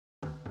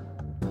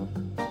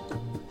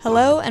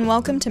Hello and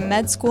welcome to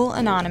Med School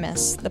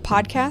Anonymous, the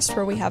podcast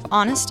where we have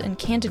honest and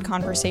candid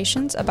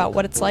conversations about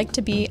what it's like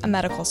to be a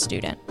medical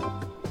student.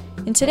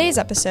 In today's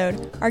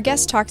episode, our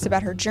guest talks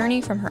about her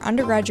journey from her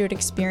undergraduate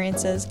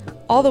experiences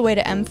all the way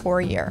to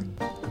M4 year.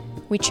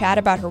 We chat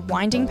about her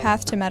winding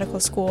path to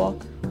medical school,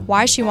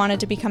 why she wanted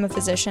to become a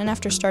physician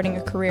after starting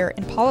a career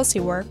in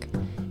policy work,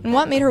 and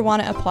what made her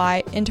want to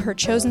apply into her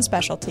chosen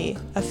specialty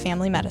of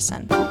family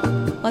medicine.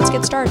 Let's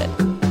get started.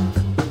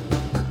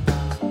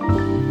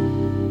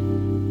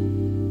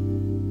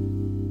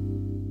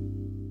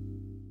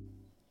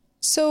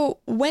 So,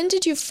 when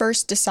did you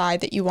first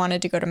decide that you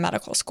wanted to go to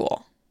medical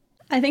school?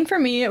 I think for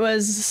me, it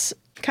was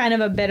kind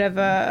of a bit of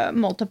a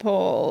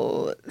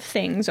multiple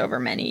things over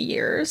many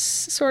years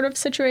sort of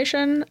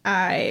situation.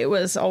 I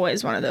was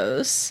always one of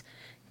those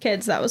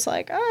kids that was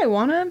like, oh, I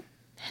want to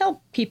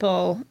help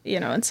people,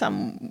 in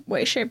some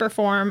way, shape, or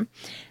form.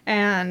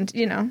 And,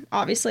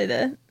 obviously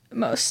the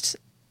most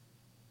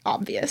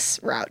obvious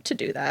route to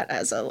do that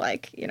as a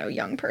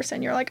young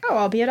person, you're like, oh,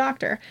 I'll be a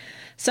doctor.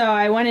 So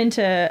I went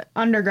into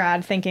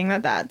undergrad thinking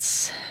that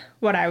that's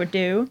what I would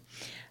do.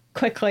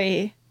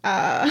 Quickly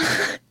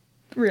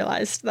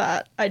realized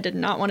that I did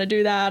not want to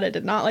do that. I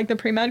did not like the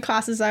pre-med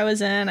classes I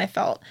was in. I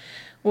felt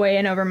way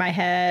in over my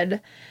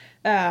head.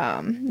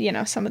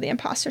 Some of the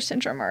imposter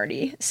syndrome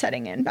already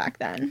setting in back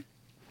then.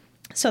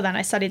 So then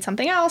I studied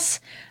something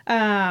else.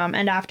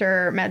 And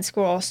after med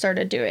school,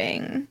 started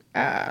doing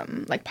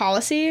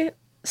policy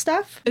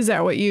stuff. Is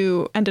that what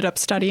you ended up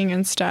studying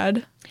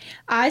instead?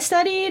 I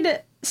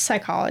studied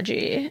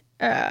psychology,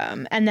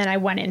 and then I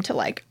went into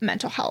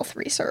mental health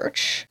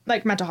research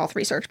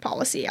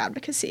policy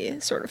advocacy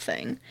sort of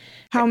thing.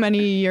 How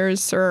many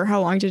years or how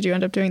long did you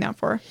end up doing that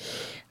for?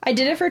 I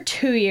did it for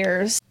 2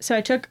 years. So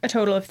I took a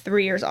total of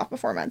 3 years off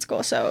before med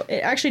school. So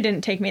it actually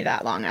didn't take me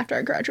that long after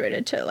I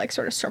graduated to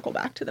sort of circle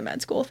back to the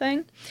med school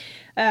thing.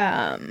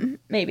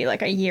 Maybe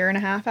a year and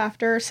a half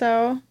after or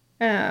so.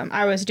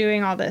 I was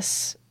doing all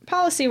this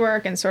policy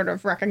work and sort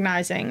of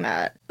recognizing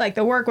that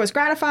the work was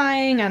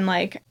gratifying and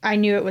I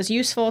knew it was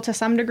useful to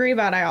some degree,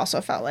 but I also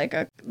felt like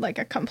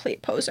a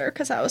complete poser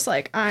because I was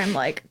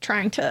I'm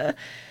trying to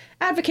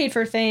advocate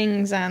for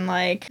things and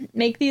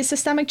make these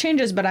systemic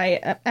changes, but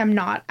I am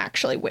not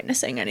actually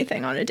witnessing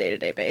anything on a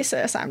day-to-day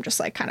basis. I'm just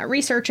kind of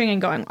researching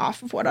and going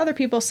off of what other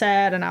people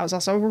said, and I was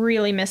also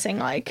really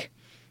missing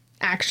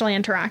actually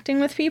interacting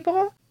with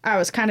people. I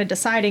was kind of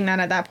deciding then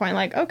at that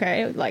point,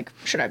 okay,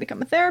 should I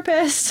become a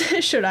therapist?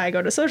 Should I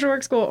go to social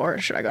work school or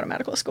should I go to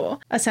medical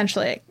school?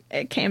 Essentially,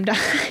 it came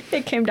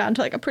down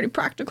to a pretty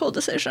practical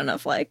decision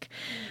of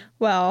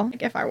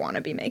if I want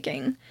to be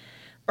making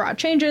broad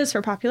changes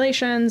for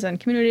populations and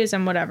communities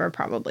and whatever,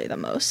 probably the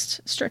most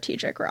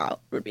strategic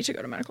route would be to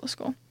go to medical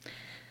school.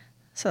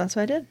 So that's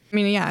what I did. I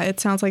mean, yeah, it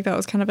sounds like that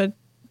was kind of a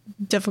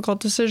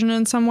difficult decision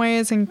in some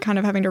ways and kind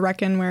of having to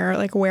reckon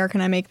where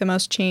can I make the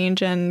most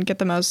change and get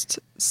the most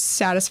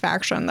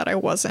satisfaction that I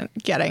wasn't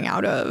getting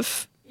out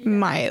of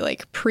my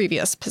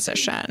previous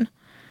position.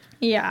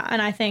 Yeah.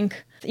 And I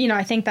think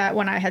that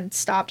when I had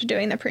stopped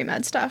doing the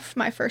pre-med stuff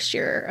my first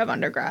year of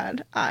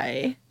undergrad,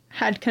 I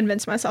had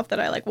convinced myself that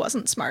I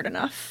wasn't smart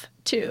enough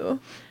to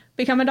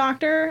become a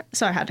doctor.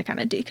 So I had to kind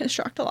of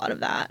deconstruct a lot of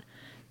that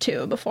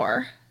too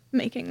before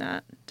making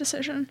that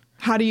decision.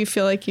 How do you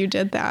feel like you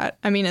did that?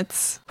 I mean,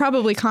 it's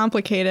probably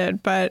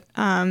complicated, but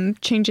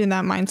changing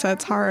that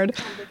mindset's hard.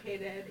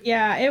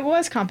 Yeah, it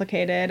was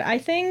complicated. I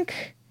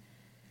think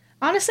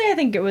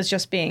it was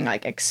just being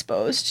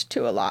exposed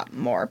to a lot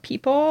more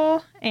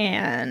people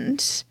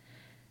and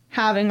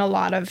having a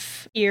lot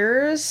of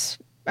ears,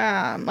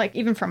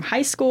 even from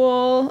high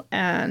school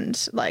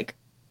and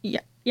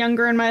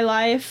younger in my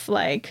life,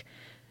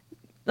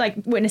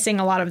 witnessing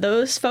a lot of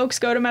those folks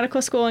go to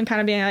medical school and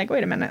kind of being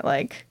wait a minute,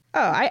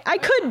 I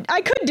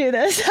could do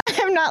this.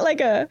 I'm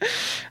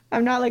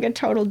not a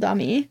total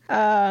dummy.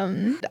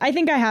 I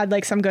think I had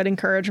some good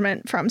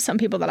encouragement from some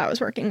people that I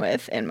was working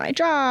with in my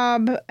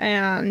job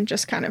and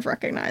just kind of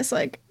recognized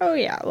oh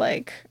yeah,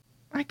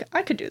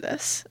 I could do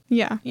this.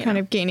 Yeah, kind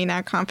of gaining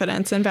that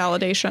confidence and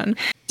validation.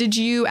 Did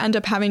you end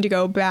up having to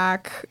go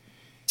back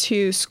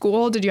to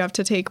school? Did you have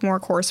to take more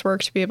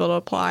coursework to be able to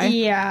apply?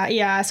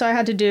 Yeah. So I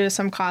had to do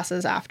some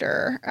classes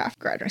after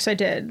graduating. So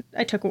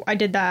I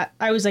did that.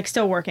 I was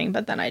still working,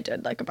 but then I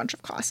did a bunch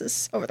of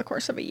classes over the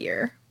course of a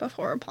year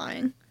before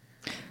applying.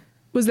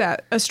 Was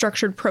that a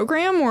structured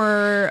program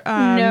or no,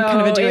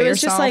 kind of a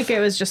do-it-yourself? It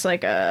was just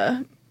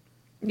a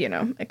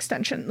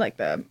extension,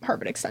 the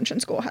Harvard Extension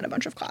School had a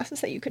bunch of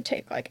classes that you could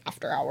take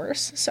after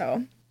hours.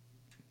 So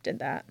did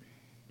that.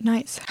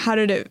 Nice. How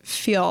did it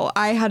feel?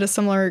 I had a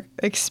similar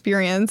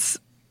experience,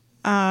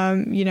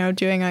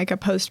 doing a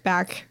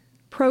post-bac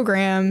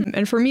program.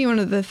 And for me, one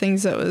of the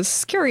things that was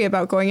scary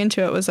about going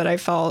into it was that I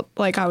felt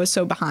like I was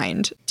so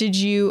behind. Did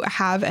you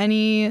have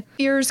any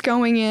fears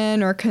going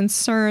in or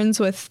concerns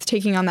with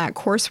taking on that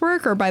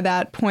coursework? Or by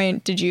that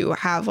point, did you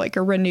have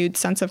a renewed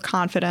sense of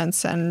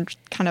confidence and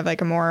kind of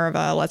a more of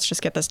a let's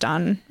just get this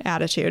done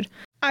attitude?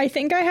 I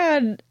think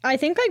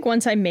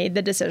once I made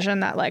the decision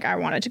that I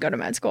wanted to go to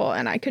med school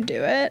and I could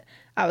do it,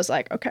 I was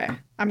like, okay,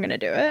 I'm going to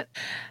do it.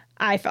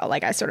 I felt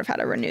like I sort of had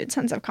a renewed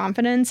sense of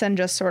confidence and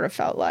just sort of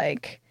felt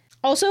like,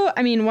 also,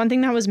 I mean, one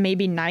thing that was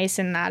maybe nice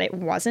in that it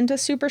wasn't a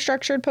super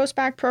structured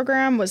post-bac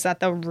program was that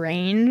the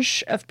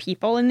range of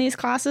people in these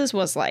classes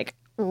was like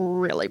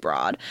really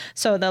broad.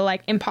 So the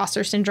like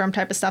imposter syndrome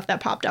type of stuff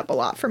that popped up a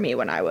lot for me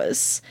when I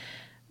was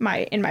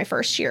in my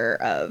first year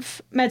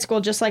of med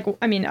school, just like,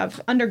 I mean,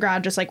 of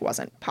undergrad, just like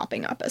wasn't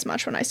popping up as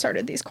much when I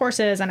started these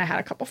courses. And I had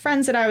a couple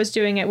friends that I was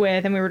doing it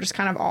with, and we were just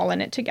kind of all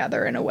in it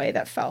together in a way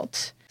that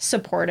felt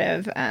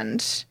supportive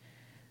and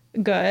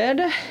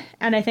good.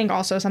 And I think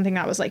also something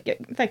that was like,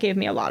 that gave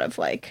me a lot of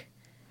like,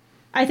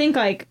 I think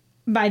like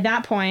by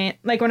that point,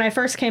 like when I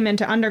first came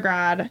into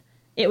undergrad,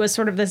 it was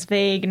sort of this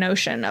vague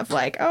notion of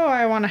like, oh,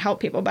 I want to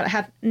help people, but I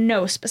had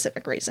no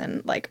specific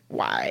reason like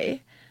why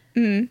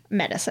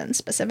medicine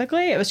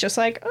specifically. It was just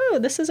like, oh,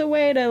 this is a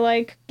way to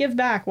like give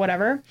back,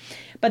 whatever.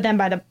 But then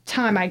by the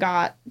time I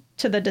got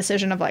to the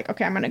decision of like,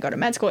 okay, I'm going to go to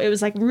med school, it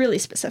was like really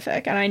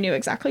specific, and I knew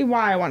exactly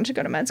why I wanted to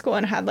go to med school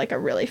and had like a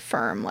really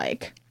firm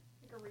like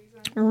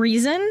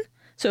reason.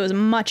 So it was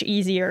much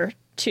easier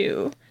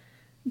to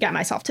get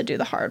myself to do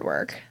the hard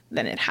work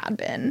than it had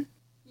been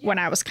when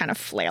I was kind of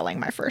flailing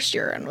my first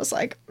year and was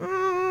like,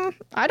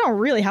 I don't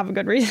really have a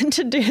good reason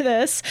to do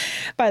this.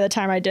 By the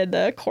time I did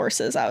the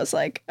courses, I was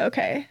like,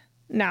 okay,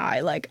 now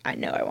I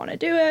know I want to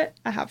do it.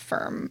 I have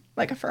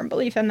a firm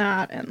belief in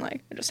that, and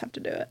like I just have to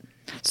do it.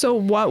 So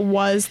what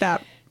was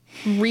that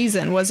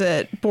reason? Was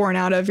it born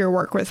out of your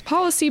work with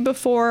policy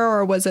before,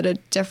 or was it a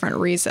different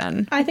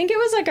reason? I think it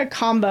was like a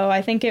combo.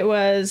 I think it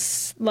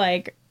was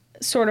like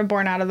sort of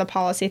born out of the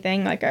policy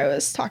thing. Like I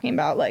was talking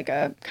about like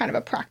a kind of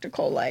a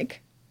practical,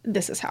 like,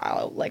 this is how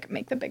I'll like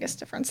make the biggest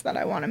difference that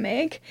I want to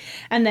make.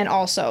 And then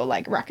also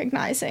like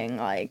recognizing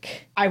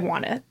like I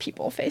want a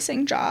people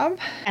facing job,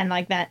 and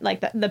like that,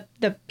 like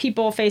the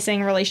people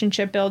facing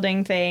relationship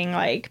building thing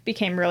like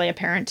became really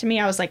apparent to me.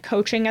 I was like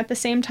coaching at the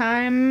same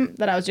time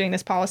that I was doing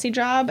this policy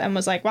job, and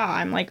was like, wow,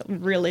 I'm like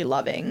really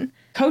loving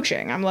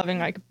coaching. I'm loving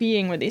like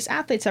being with these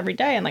athletes every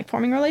day and like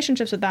forming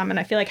relationships with them.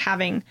 And I feel like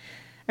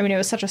it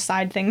was such a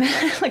side thing,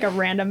 like a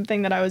random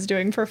thing that I was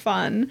doing for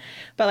fun,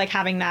 but like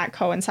having that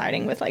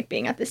coinciding with like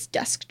being at this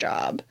desk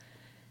job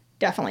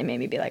definitely made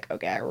me be like,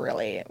 okay, I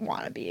really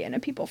want to be in a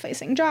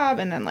people-facing job.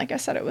 And then, like I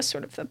said, it was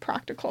sort of the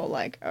practical,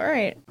 like, all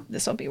right,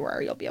 this will be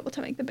where you'll be able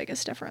to make the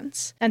biggest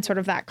difference. And sort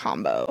of that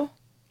combo,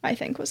 I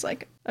think, was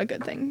like a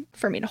good thing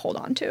for me to hold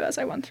on to as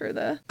I went through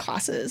the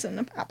classes and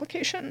the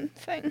application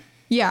thing.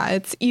 Yeah,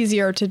 it's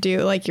easier to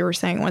do, like you were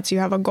saying, once you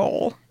have a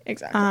goal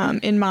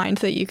in mind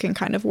that you can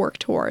kind of work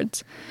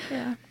towards.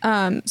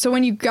 Yeah. So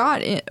when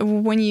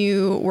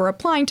you were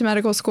applying to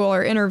medical school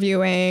or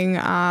interviewing,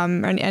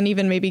 and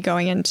even maybe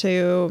going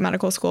into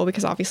medical school,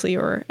 because obviously you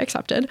were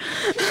accepted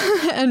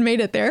and made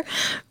it there,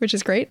 which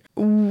is great.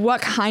 What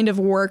kind of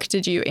work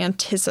did you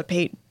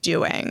anticipate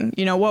doing?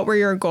 You know, what were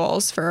your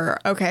goals for,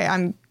 okay,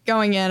 I'm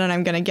going in and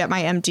I'm going to get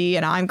my MD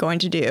and I'm going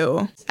to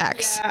do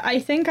X? Yeah, I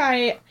think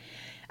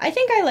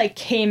I like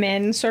came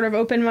in sort of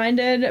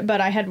open-minded,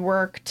 but I had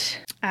worked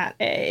at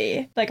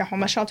a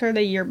homeless shelter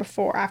the year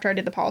before. After I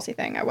did the policy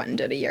thing, I went and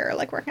did a year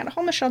like working at a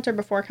homeless shelter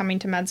before coming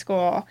to med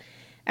school.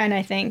 And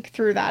I think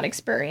through that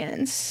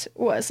experience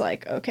was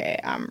like, okay,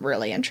 I'm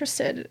really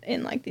interested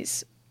in like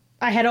these.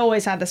 I had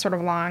always had this sort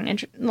of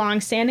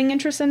long-standing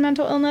interest in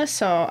mental illness.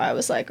 So I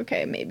was like,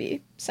 okay,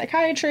 maybe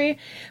psychiatry.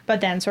 But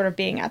then sort of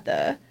being at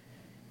the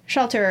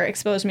shelter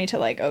exposed me to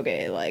like,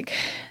 okay, like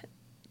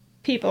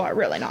people are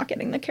really not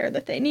getting the care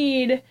that they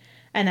need.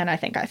 And then I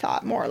think I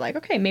thought more like,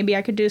 okay, maybe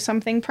I could do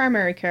something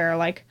primary care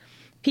like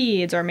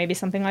peds, or maybe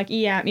something like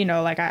EM, you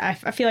know, like I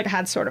feel like I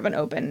had sort of an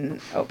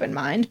open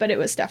mind, but it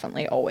was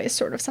definitely always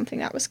sort of something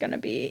that was going to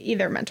be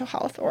either mental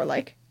health or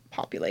like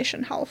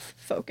population health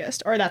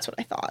focused, or that's what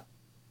I thought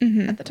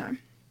at the time.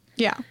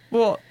 Yeah.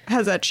 Well,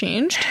 has that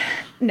changed?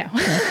 No.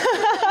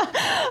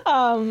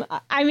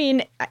 I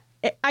mean,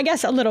 I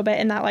guess a little bit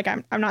in that, like,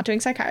 I'm not doing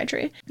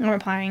psychiatry. I'm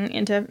applying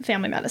into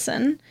family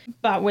medicine,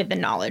 but with the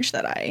knowledge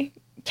that I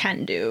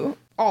can do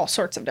all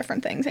sorts of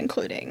different things,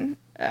 including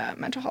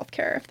mental health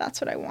care, if that's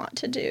what I want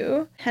to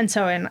do. And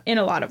so in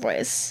a lot of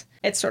ways,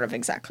 it's sort of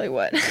exactly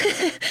what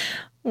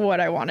what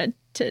I wanted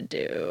to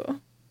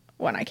do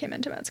when I came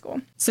into med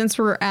school. Since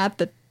we're at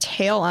the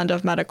tail end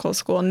of medical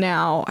school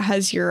now,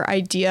 has your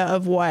idea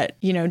of what,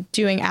 you know,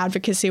 doing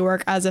advocacy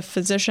work as a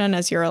physician,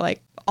 as you're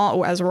like,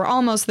 as we're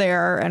almost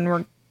there and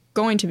we're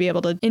going to be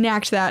able to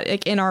enact that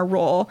in our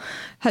role,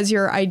 has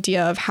your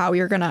idea of how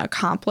you're going to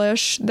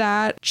accomplish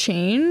that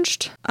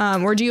changed?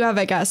 Or do you have,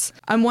 I guess,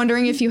 I'm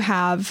wondering if you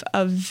have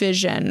a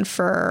vision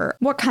for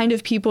what kind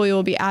of people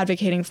you'll be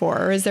advocating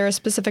for, or is there a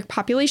specific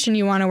population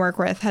you want to work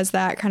with? Has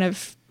that kind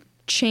of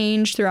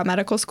changed throughout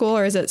medical school,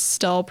 or is it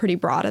still pretty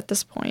broad at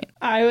this point?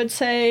 I would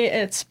say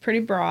it's pretty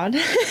broad.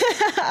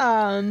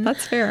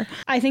 That's fair.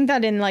 I think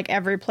that in like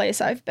every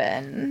place I've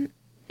been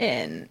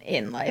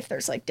in life,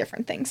 there's like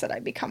different things that I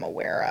become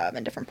aware of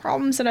and different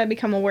problems that I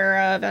become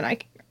aware of. And I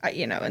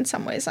you know, in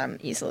some ways I'm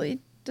easily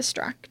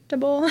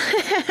distractible.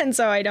 And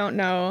so I don't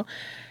know.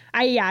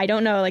 I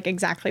don't know like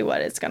exactly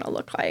what it's going to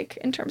look like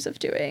in terms of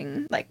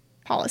doing like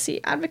policy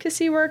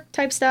advocacy work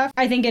type stuff.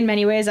 I think in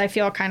many ways I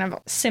feel kind of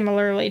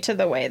similarly to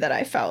the way that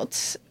I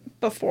felt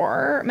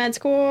before med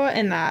school,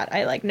 in that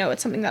I like know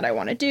it's something that I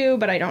want to do,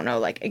 but I don't know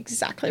like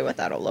exactly what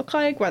that'll look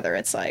like, whether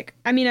it's like,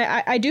 I mean,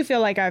 I do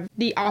feel like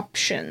the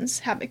options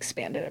have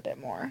expanded a bit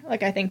more.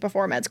 Like I think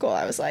before med school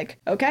I was like,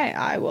 okay,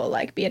 I will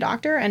like be a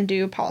doctor and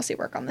do policy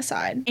work on the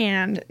side.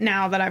 And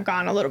now that I've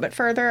gone a little bit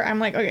further, I'm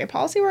like, okay,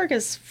 policy work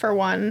is, for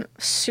one,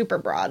 super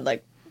broad.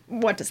 Like,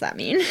 what does that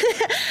mean?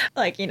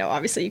 Like, you know,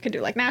 obviously you can do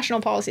like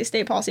national policy,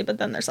 state policy, but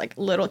then there's like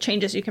little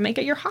changes you can make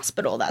at your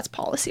hospital. That's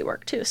policy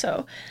work too.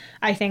 So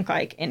I think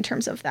like in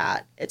terms of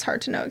that, it's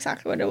hard to know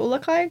exactly what it will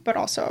look like, but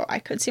also I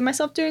could see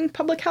myself doing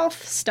public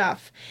health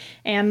stuff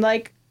and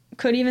like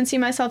could even see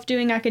myself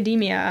doing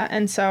academia.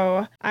 And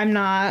so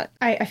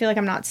I feel like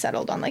I'm not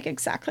settled on like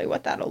exactly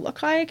what that'll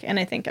look like. And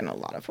I think in a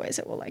lot of ways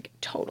it will like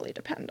totally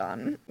depend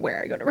on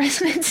where I go to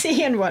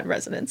residency and what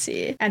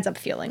residency ends up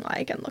feeling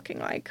like and looking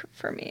like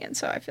for me. And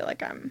so I feel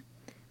like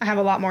I have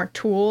a lot more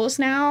tools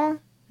now,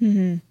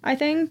 I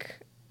think,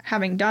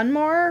 having done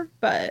more,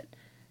 but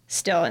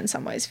still in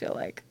some ways feel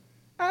like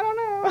I don't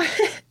know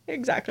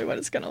exactly what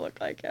it's going to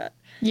look like yet.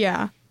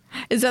 Yeah.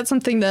 Is that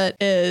something that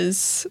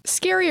is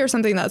scary or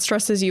something that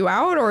stresses you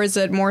out, or is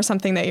it more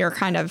something that you're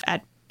kind of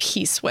at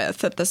peace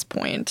with at this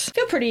point? I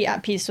feel pretty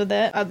at peace with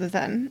it, other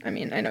than, I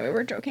mean, I know we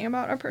were joking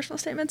about our personal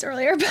statements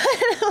earlier,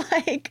 but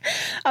like,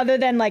 other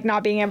than like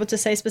not being able to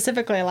say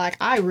specifically, like,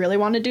 I really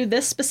want to do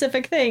this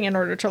specific thing in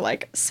order to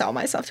like sell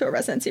myself to a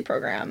residency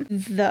program,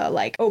 the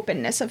like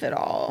openness of it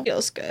all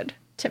feels good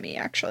to me,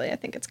 actually. I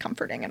think it's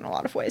comforting in a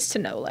lot of ways to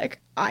know like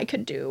I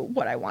could do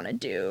what I want to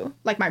do,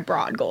 like my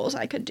broad goals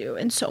I could do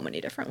in so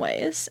many different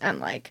ways, and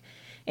like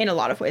in a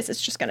lot of ways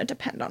it's just going to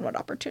depend on what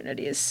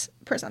opportunities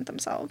present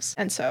themselves.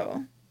 And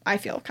so I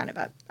feel kind of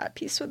at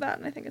peace with that,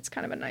 and I think it's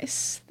kind of a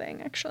nice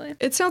thing, actually.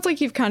 It sounds like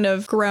you've kind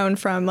of grown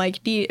from like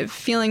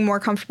feeling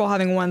more comfortable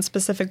having one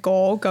specific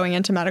goal going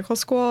into medical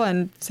school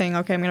and saying,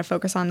 okay, I'm going to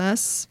focus on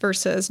this,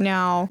 versus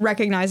now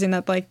recognizing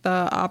that like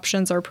the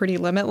options are pretty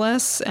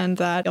limitless and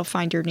that you'll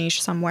find your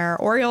niche somewhere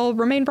or you'll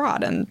remain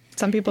broad. And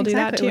some people do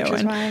that too. Which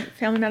is why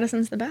family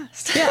medicine's the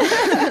best.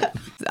 Yeah.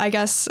 I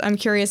guess I'm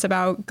curious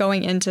about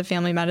going into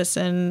family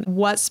medicine.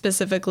 What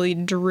specifically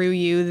drew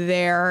you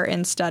there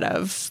instead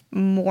of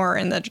more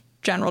in the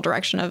general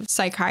direction of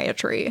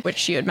psychiatry,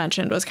 which you had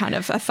mentioned was kind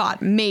of a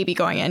thought maybe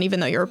going in, even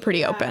though you were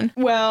pretty open?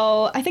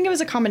 Well, I think it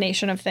was a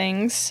combination of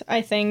things.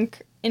 I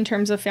think in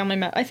terms of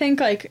I think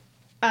like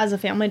as a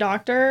family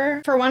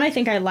doctor, for one, I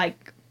think I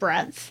like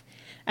breadth.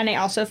 And I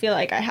also feel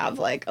like I have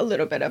like a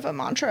little bit of a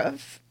mantra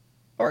of,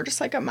 or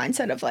just like a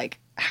mindset of like,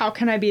 how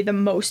can I be the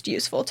most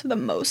useful to the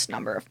most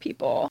number of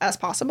people as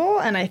possible?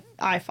 And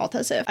I felt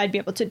as if I'd be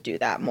able to do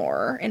that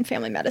more in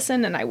family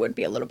medicine, and I would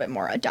be a little bit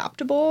more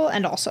adaptable,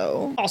 and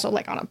also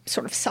like on a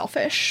sort of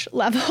selfish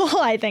level.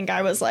 I think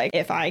I was like,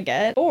 if I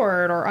get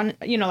bored or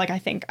like I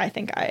think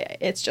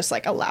it's just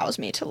like allows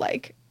me to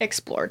like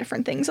explore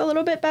different things a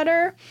little bit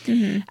better.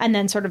 And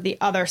then sort of the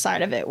other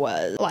side of it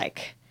was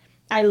like,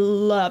 I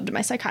loved my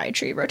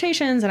psychiatry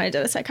rotations, and I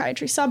did a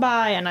psychiatry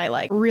sub-I, and I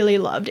like really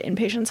loved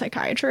inpatient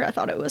psychiatry. I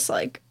thought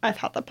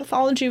the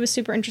pathology was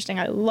super interesting.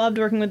 I loved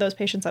working with those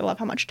patients. I love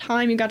how much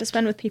time you got to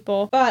spend with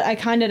people. But I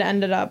kind of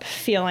ended up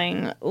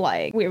feeling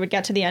like we would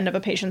get to the end of a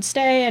patient's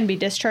stay and be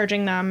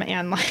discharging them,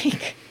 and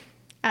like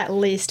at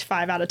least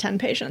 5 out of 10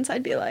 patients,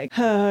 I'd be like,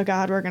 oh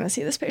God, we're going to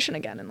see this patient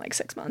again in like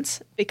 6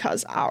 months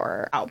because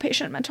our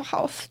outpatient mental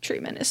health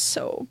treatment is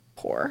so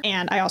poor.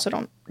 And I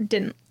also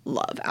didn't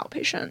love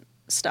outpatient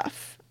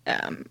stuff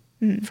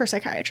for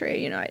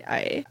psychiatry. You know,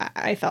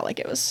 I felt like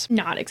it was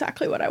not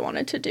exactly what I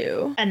wanted to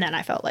do. And then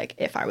I felt like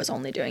if I was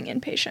only doing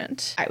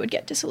inpatient, I would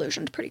get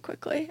disillusioned pretty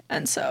quickly.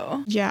 And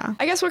so... Yeah.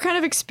 I guess what kind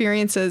of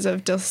experiences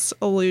of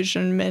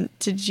disillusionment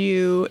did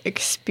you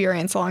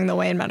experience along the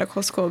way in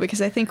medical school?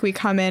 Because I think we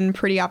come in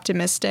pretty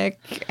optimistic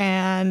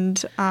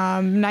and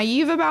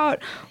naive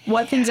about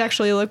what things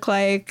actually look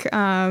like.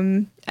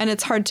 And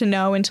it's hard to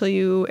know until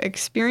you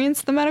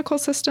experience the medical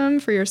system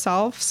for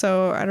yourself.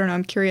 So I don't know,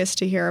 I'm curious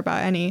to hear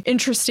about any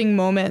interesting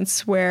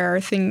moments where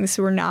things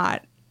were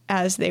not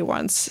as they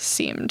once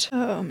seemed.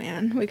 Oh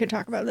man, we could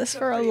talk about this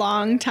for a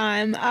long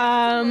time.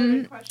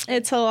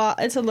 It's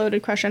a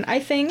loaded question. I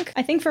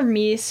think for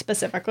me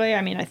specifically,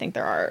 I mean, I think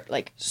there are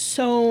like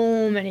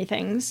so many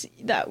things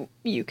that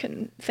you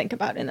can think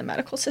about in the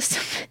medical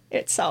system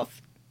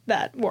itself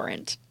that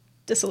warrant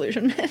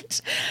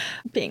disillusionment.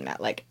 Being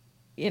that like,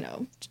 you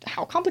know,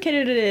 how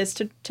complicated it is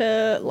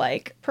to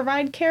like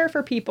provide care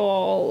for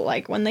people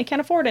like when they can't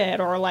afford it,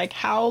 or like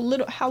how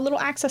little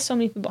access so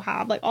many people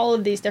have, like all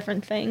of these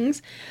different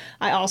things.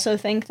 I also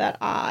think that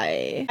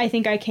I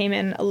think I came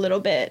in a little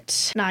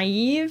bit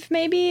naive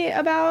maybe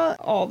about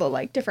all the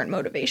like different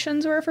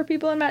motivations were for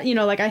people in med. You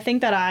know, like I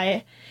think that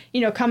I,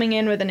 you know, coming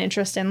in with an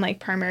interest in like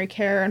primary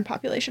care and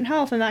population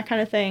health and that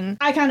kind of thing,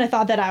 I kind of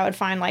thought that I would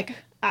find like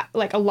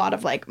a lot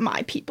of like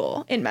my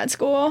people in med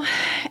school,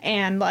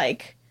 and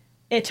like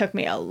it took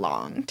me a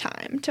long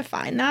time to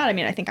find that. I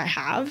mean, I think I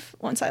have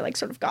once I like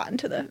sort of got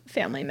into the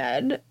family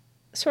med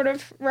sort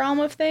of realm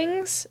of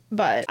things,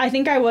 but I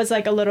think I was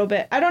like a little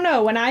bit, I don't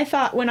know,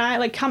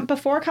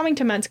 before coming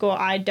to med school,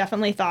 I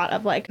definitely thought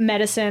of like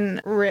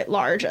medicine writ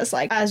large as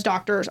like, as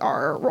doctors,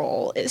 our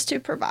role is to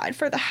provide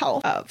for the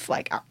health of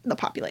like the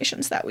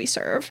populations that we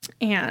serve,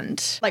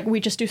 and like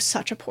we just do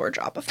such a poor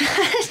job of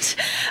that.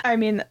 I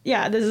mean,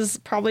 yeah, this is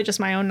probably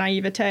just my own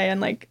naivete and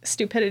like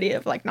stupidity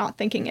of like not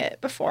thinking it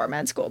before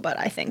med school, but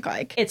I think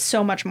like it's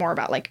so much more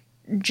about like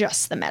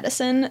just the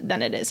medicine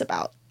than it is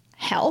about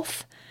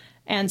health.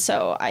 And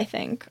so I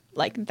think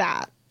like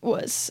that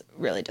was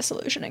really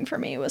disillusioning for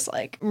me, was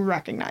like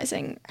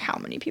recognizing how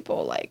many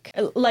people like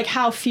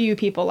how few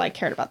people like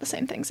cared about the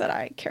same things that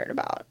I cared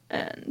about.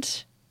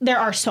 And there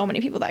are so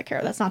many people that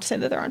care. That's not to say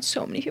that there aren't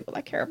so many people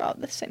that care about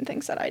the same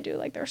things that I do.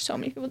 Like there are so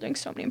many people doing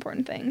so many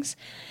important things,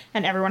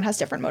 and everyone has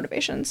different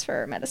motivations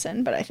for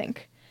medicine. But I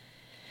think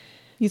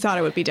you thought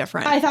it would be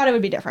different. I thought it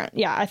would be different.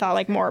 Yeah, I thought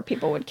like more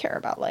people would care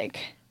about like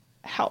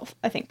health.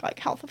 I think like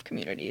health of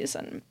communities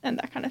and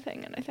that kind of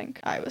thing. And I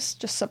think I was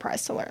just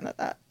surprised to learn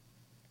that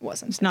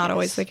wasn't it's not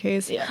always the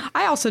case. Yeah.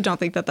 I also don't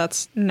think that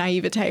that's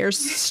naivete or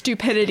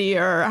stupidity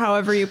or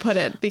however you put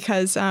it,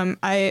 because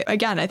I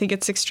think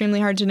it's extremely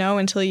hard to know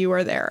until you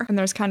are there, and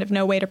there's kind of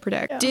no way to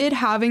predict. Yeah. Did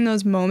having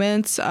those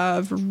moments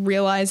of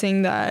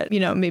realizing that, you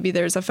know, maybe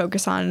there's a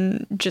focus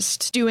on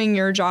just doing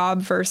your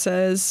job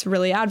versus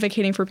really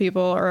advocating for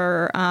people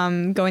or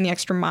going the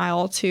extra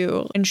mile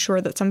to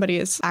ensure that somebody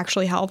is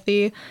actually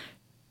healthy,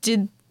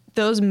 did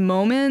those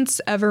moments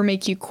ever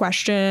make you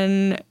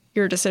question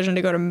your decision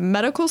to go to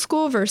medical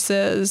school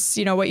versus,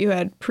 you know, what you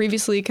had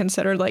previously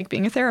considered like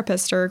being a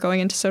therapist or going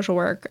into social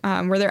work?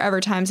 Were there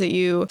ever times that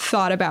you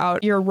thought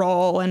about your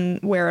role and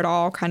where it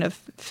all kind of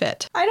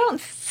fit? I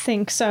don't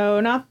think so.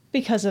 Not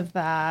because of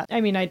that. I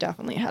mean, I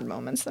definitely had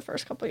moments the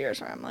first couple of years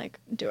where I'm like,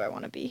 do I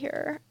want to be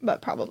here?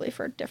 But probably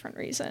for different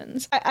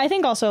reasons. I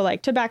think also,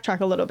 like, to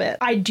backtrack a little bit,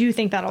 I do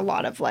think that a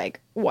lot of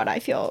like what I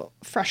feel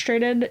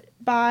frustrated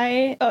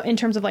by in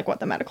terms of like what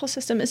the medical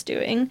system is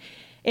doing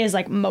is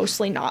like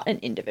mostly not an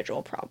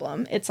individual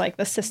problem. It's like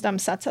the system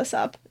sets us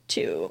up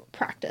to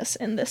practice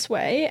in this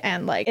way,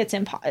 and like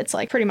it's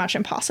like pretty much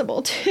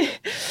impossible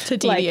to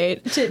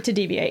deviate. Like, to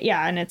deviate.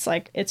 Yeah, and it's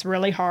like it's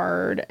really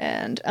hard,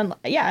 and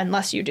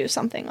unless you do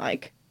something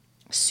like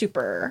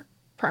super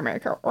primary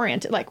care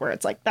oriented, like where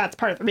it's like that's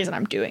part of the reason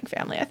I'm doing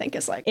family, I think,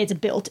 is like it's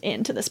built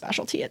into the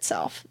specialty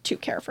itself to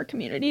care for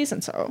communities,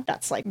 and so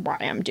that's like why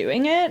I'm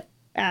doing it.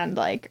 And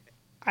like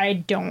I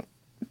don't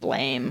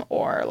blame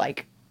or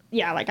like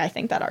I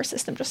think that our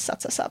system just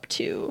sets us up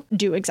to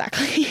do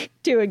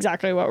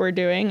exactly what we're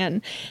doing,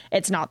 and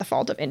it's not the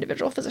fault of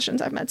individual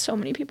physicians. I've met so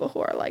many people who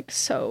are like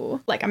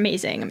so like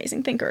amazing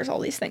thinkers, all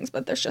these things,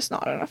 but there's just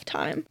not enough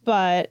time.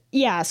 But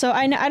yeah, so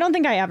I don't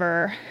think I've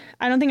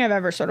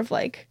ever sort of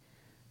like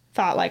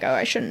thought like, oh,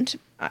 I shouldn't,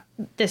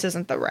 this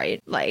isn't the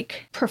right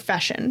like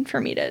profession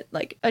for me to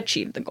like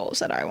achieve the goals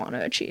that I want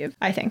to achieve.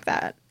 I think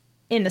that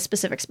in the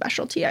specific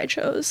specialty I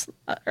chose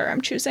or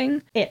I'm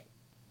choosing, it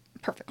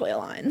perfectly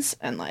aligns.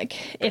 And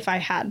like if I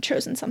had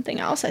chosen something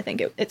else, I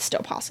think it's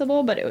still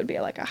possible, but it would be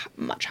like a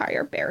much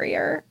higher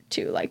barrier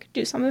to like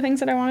do some of the things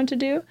that I wanted to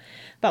do.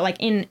 But like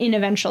in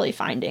eventually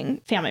finding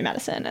family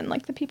medicine and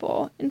like the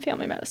people in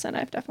family medicine,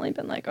 I've definitely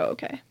been like, oh,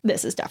 okay,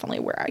 this is definitely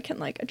where I can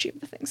like achieve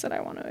the things that I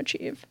want to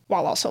achieve,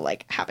 while also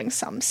like having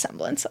some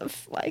semblance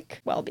of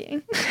like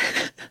well-being.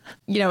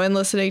 You know, and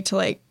listening to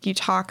like you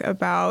talk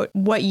about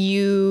what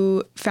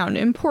you found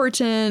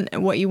important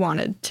and what you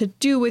wanted to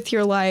do with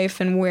your life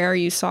and where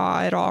you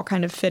saw it all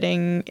kind of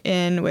fitting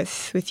in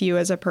with you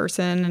as a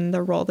person and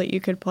the role that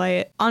you could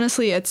play.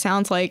 Honestly, it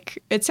sounds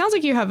like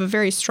you have a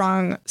very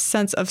strong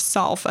sense of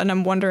self, and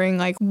I'm wondering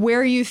like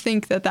where you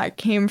think that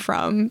came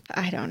from.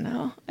 I don't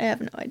know. I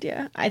have no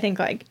idea. I think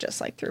like just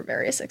like through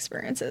various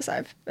experiences,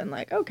 I've been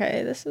like,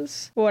 okay, this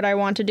is what I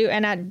want to do.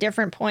 And at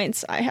different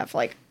points, I have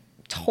like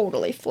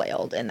totally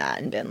flailed in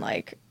that and been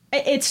like,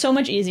 it's so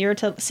much easier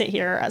to sit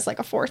here as like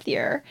a fourth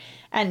year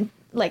and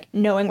like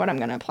knowing what I'm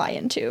going to apply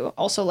into.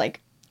 Also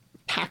like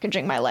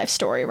packaging my life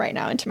story right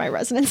now into my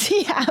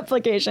residency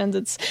applications.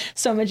 It's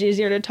so much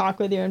easier to talk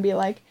with you and be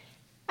like,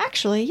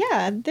 actually,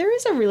 yeah, there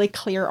is a really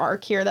clear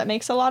arc here that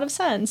makes a lot of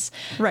sense.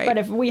 Right. But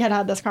if we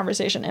had this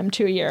conversation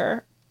M2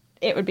 year,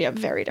 it would be a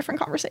very different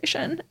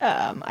conversation,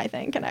 I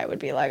think. And I would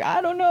be like,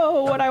 I don't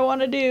know what I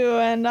want to do,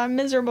 and I'm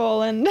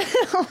miserable, and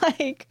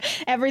like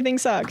everything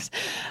sucks.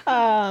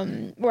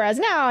 Whereas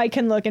now I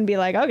can look and be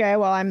like, okay,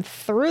 well, I'm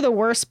through the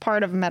worst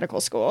part of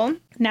medical school.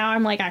 Now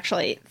I'm like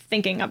actually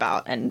thinking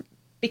about and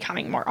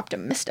becoming more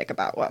optimistic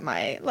about what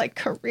my like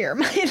career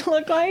might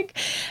look like.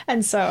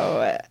 And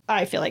so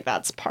I feel like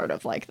that's part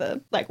of like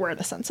the like where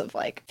the sense of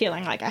like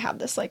feeling like I have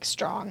this like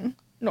strong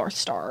North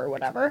Star or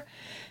whatever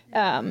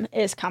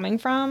is coming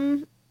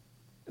from,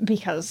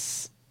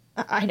 because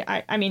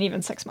I mean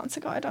even 6 months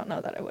ago I don't know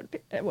that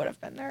it would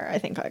have been there. I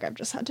think like I've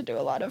just had to do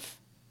a lot of,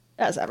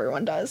 as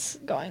everyone does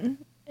going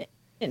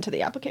into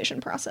the application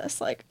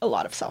process, like a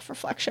lot of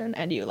self-reflection,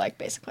 and you like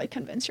basically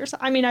convince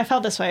yourself. I mean, I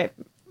felt this way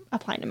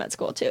applying to med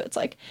school too. It's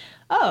like,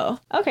 oh,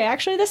 okay,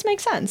 actually this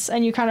makes sense.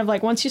 And you kind of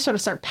like, once you sort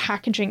of start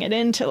packaging it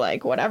into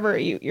like whatever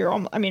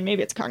I mean,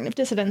 maybe it's cognitive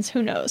dissonance,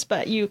 who knows,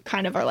 but you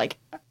kind of are like,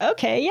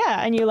 okay,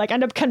 yeah. And you like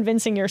end up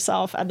convincing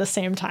yourself at the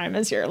same time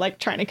as you're like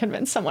trying to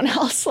convince someone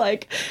else,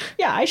 like,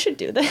 yeah, I should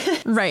do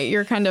this. Right.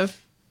 You're kind of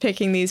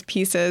picking these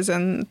pieces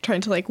and trying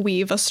to like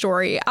weave a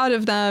story out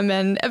of them,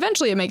 and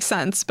eventually it makes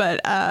sense,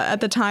 but at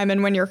the time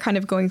and when you're kind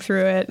of going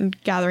through it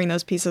and gathering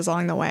those pieces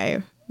along the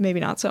way, maybe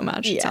not so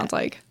much. It sounds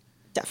like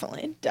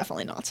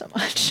definitely not so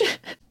much.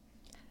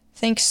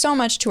 Thanks so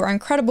much to our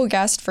incredible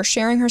guest for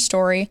sharing her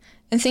story,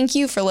 and thank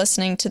you for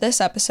listening to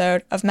this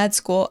episode of Med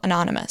School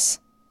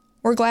Anonymous.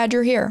 We're glad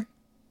you're here.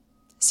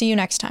 See you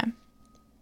next time.